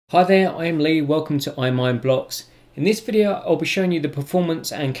Hi there, I am Lee, welcome to iMineBlocks. In this video I'll be showing you the performance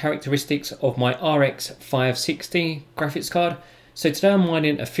and characteristics of my RX560 graphics card. So today I'm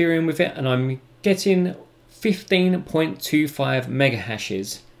mining Ethereum with it and I'm getting 15.25 mega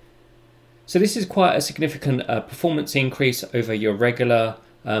hashes. So this is quite a significant performance increase over your regular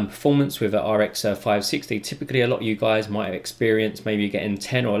performance with an RX560. Typically a lot of you guys might have experienced maybe getting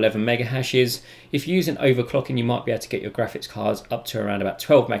 10 or 11 mega hashes. If you're using overclocking, you might be able to get your graphics cards up to around about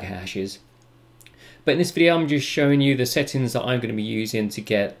 12 mega hashes. But in this video I'm just showing you the settings that I'm going to be using to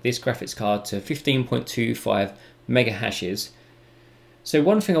get this graphics card to 15.25 mega hashes. So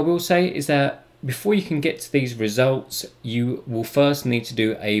one thing I will say is that before you can get to these results, you will first need to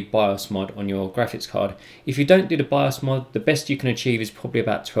do a BIOS mod on your graphics card. If you don't do the BIOS mod, the best you can achieve is probably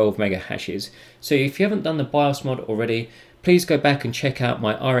about 12 mega hashes. So if you haven't done the BIOS mod already, please go back and check out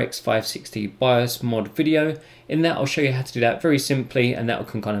my RX560 BIOS mod video. In that I'll show you how to do that very simply, and that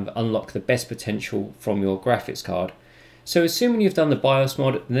can kind of unlock the best potential from your graphics card. So assuming you've done the BIOS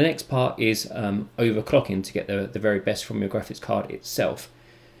mod, the next part is overclocking to get the very best from your graphics card itself.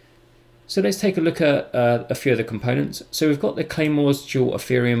 So let's take a look at a few of the components. So we've got the Claymore's dual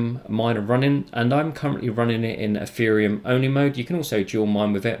Ethereum miner running, and I'm currently running it in Ethereum only mode. You can also dual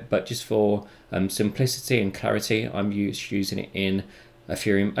mine with it, but just for simplicity and clarity, I'm using it in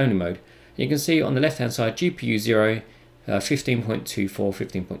Ethereum only mode. You can see on the left hand side, GPU 0, 15.24,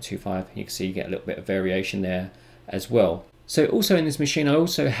 15.25. You can see you get a little bit of variation there as well. So also in this machine, I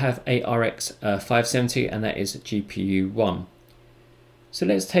also have a RX570, and that is GPU 1. So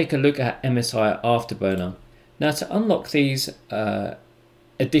let's take a look at MSI Afterburner. Now to unlock these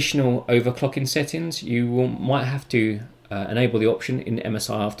additional overclocking settings, you might have to enable the option in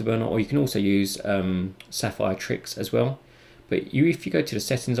MSI Afterburner, or you can also use Sapphire RX as well. But if you go to the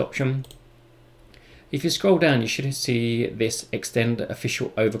settings option, if you scroll down, you should see this extend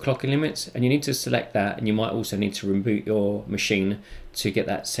official overclocking limits, and you need to select that, and you might also need to reboot your machine to get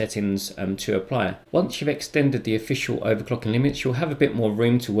that settings to apply. Once you've extended the official overclocking limits, you'll have a bit more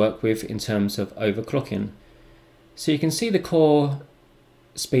room to work with in terms of overclocking. So you can see the core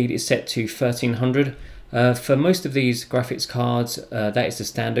speed is set to 1300. For most of these graphics cards, that is the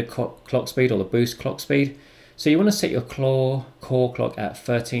standard clock speed or the boost clock speed. So you want to set your core clock at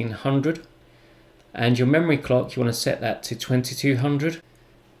 1300. And your memory clock, you want to set that to 2200.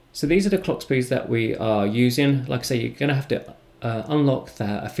 So these are the clock speeds that we are using. Like I say, you're going to have to unlock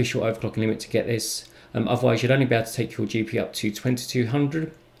that official overclocking limit to get this. Otherwise, you'd only be able to take your GPU up to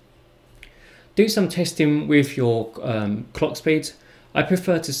 2200. Do some testing with your clock speeds. I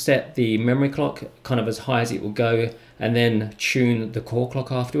prefer to set the memory clock kind of as high as it will go, and then tune the core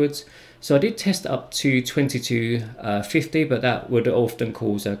clock afterwards. So I did test up to 2250, but that would often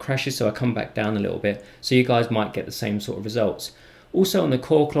cause crashes, so I come back down a little bit. So you guys might get the same sort of results. Also on the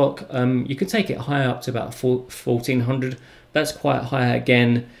core clock, you can take it higher up to about 1400. That's quite high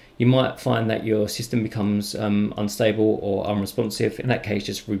again. You might find that your system becomes unstable or unresponsive. In that case,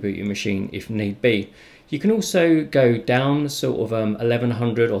 just reboot your machine if need be. You can also go down sort of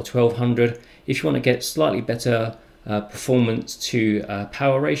 1100 or 1200 if you want to get slightly better performance to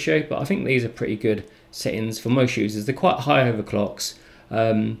power ratio, but I think these are pretty good settings for most users. They're quite high overclocks,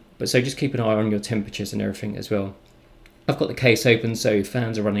 but so just keep an eye on your temperatures and everything as well. I've got the case open, so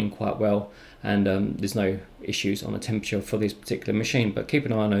fans are running quite well, and there's no issues on the temperature for this particular machine, but keep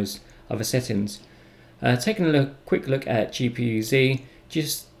an eye on those other settings. Taking a quick look at GPU Z,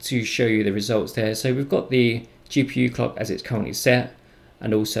 just to show you the results there. So we've got the GPU clock as it's currently set,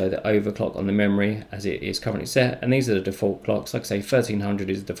 and also the overclock on the memory as it is currently set, and these are the default clocks. Like I say, 1300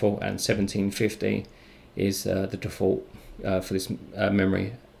 is the default and 1750 is the default for this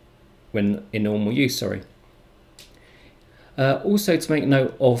memory when in normal use, sorry. Also to make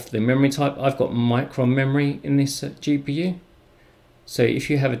note of the memory type, I've got micron memory in this GPU. So if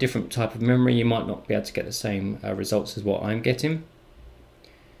you have a different type of memory, you might not be able to get the same results as what I'm getting.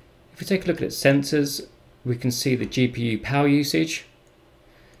 If we take a look at sensors, we can see the GPU power usage.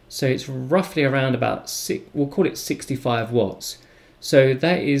 So it's roughly around about, we'll call it 65 watts. So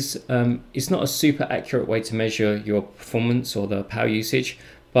that is, it's not a super accurate way to measure your performance or the power usage,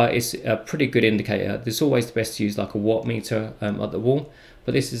 but it's a pretty good indicator. It's always best to use like a watt meter at the wall,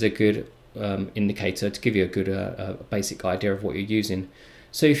 but this is a good indicator to give you a good basic idea of what you're using.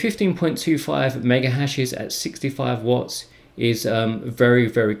 So 15.25 mega hashes at 65 watts is very,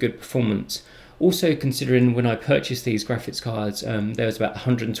 very good performance. Also considering when I purchased these graphics cards, there was about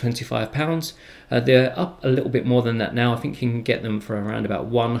 £125. They're up a little bit more than that now. I think you can get them for around about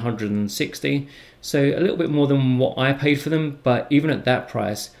 160. So a little bit more than what I paid for them, but even at that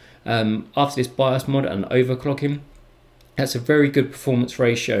price, after this BIOS mod and overclocking, That's a very good performance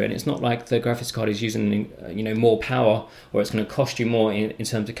ratio, and it's not like the graphics card is using more power, or it's going to cost you more in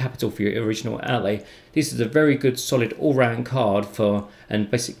terms of capital for your original outlay. This is a very good solid all-round card and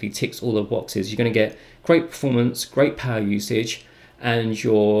basically ticks all the boxes. You're going to get great performance, great power usage, and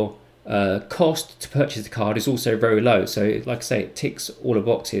your cost to purchase the card is also very low. So like I say, it ticks all the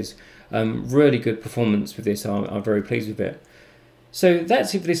boxes. Really good performance with this. I'm very pleased with it. So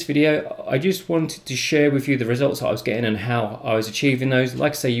that's it for this video. I just wanted to share with you the results that I was getting and how I was achieving those.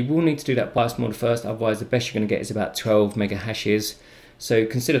 Like I say, you will need to do that BIOS model first, otherwise the best you're going to get is about 12 mega hashes. So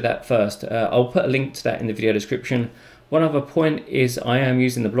consider that first. I'll put a link to that in the video description. One other point is I am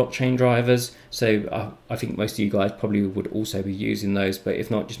using the blockchain drivers, so I think most of you guys probably would also be using those, but if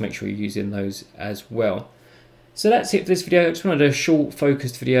not, just make sure you're using those as well. So that's it for this video. I just wanted a short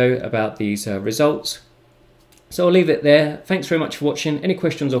focused video about these results. So I'll leave it there. Thanks very much for watching. Any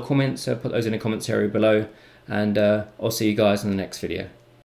questions or comments, put those in the comments area below, and I'll see you guys in the next video.